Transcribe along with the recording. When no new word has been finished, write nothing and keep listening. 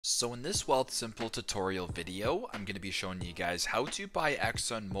So in this Wealthsimple tutorial video, I'm going to be showing you guys how to buy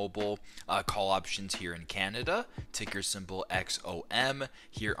Exxon Mobil call options here in Canada, ticker symbol XOM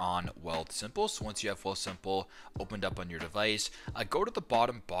here on Wealthsimple. So once you have Wealthsimple opened up on your device, go to the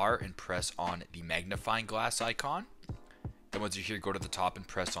bottom bar and press on the magnifying glass icon. Then once you're here, go to the top and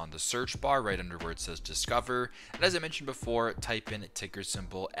press on the search bar right under where it says Discover. And as I mentioned before, type in ticker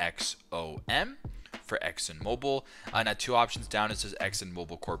symbol XOM for Exxon Mobil. Now two options down, it says Exxon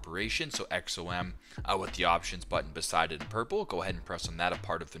Mobil Corporation, so XOM with the options button beside it in purple. Go ahead and press on that, a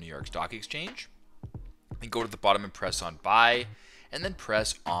part of the New York Stock Exchange. Then go to the bottom and press on Buy, and then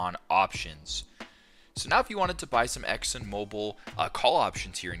press on Options. So now if you wanted to buy some Exxon Mobil call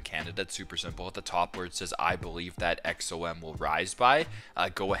options here in Canada, it's super simple. At the top where it says I believe that XOM will rise by,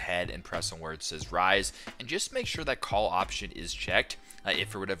 go ahead and press on where it says rise, and just make sure that call option is checked. If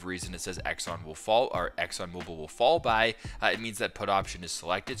for whatever reason it says Exxon will fall or Exxon Mobil will fall by, it means that put option is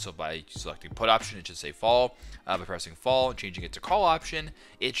selected. So by selecting put option, it should say fall. By pressing fall and changing it to call option,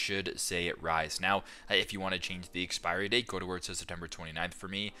 it should say rise. Now, if you want to change the expiry date, go to where it says September 29th for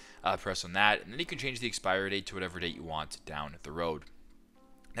me, press on that, and then you can change the expiry date to whatever date you want down the road.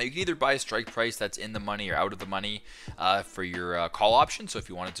 Now, you can either buy a strike price that's in the money or out of the money for your call option. So if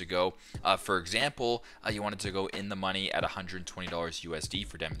you wanted to go, for example, you wanted to go in the money at $120 USD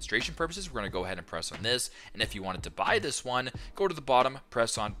for demonstration purposes, we're going to go ahead and press on this. And if you wanted to buy this one, go to the bottom,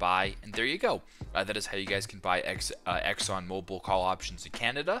 press on buy, and there you go. That is how you guys can buy Exxon Mobil call options in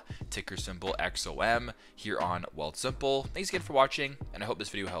Canada, ticker symbol XOM here on Wealthsimple. Thanks again for watching, and I hope this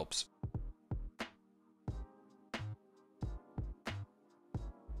video helps.